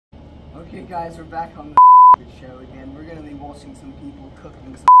Okay guys, we're back on the show again. We're gonna be watching some people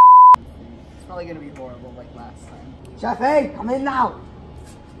cooking some food. It's probably gonna be horrible like last time. Chef A, come in now!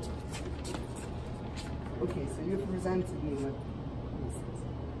 Okay, so you presented me with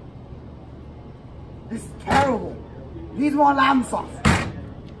This is terrible. Needs more lamb sauce.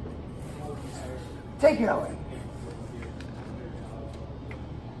 Take it away.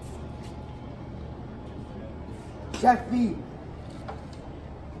 Chef B.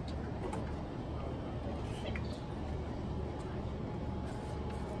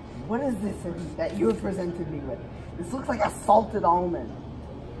 What is this that you have presented me with? This looks like a salted almond.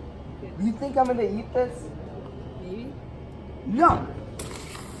 Do you think I'm gonna eat this? Maybe? No.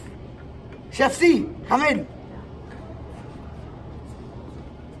 Chef C, come in.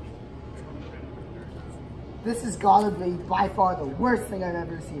 This has gotta be by far the worst thing I've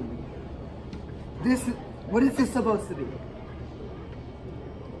ever seen. What is this supposed to be?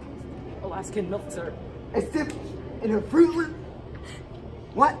 Alaskan milk, sir. It's dipped in a Fruit Loop?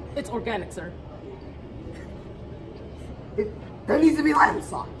 What? It's organic, sir. There needs to be lamb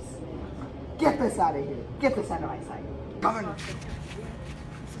sauce. Get this out of here. Get this out of my sight. Come on.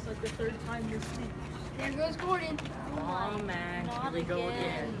 This is like the third time this week. There goes Gordon. Oh man, here we go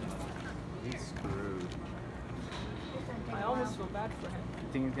again. He's screwed. I almost feel bad for him. You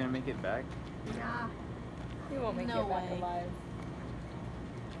think he's gonna make it back? Nah. He won't make No it back way. alive.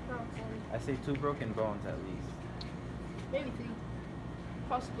 I say 2 broken bones at least. Maybe 3.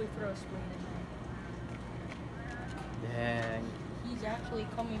 Possibly throw a spleen in Dang. He's actually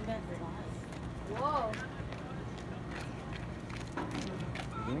coming back alive. Whoa.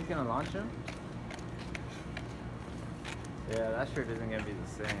 You think he's gonna launch him? Yeah, that shirt isn't gonna be the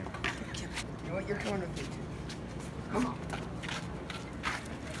same. You know what? You're coming with me too. Come on.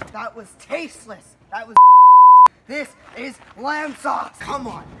 That was tasteless. That was This is lamb sauce. Come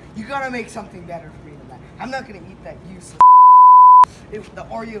on. You gotta make something better for me than that. I'm not gonna eat that useless. The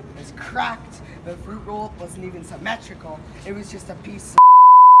Oreo is cracked. The fruit roll wasn't even symmetrical. It was just a piece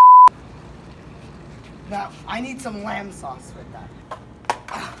of. Now, I need some lamb sauce with that.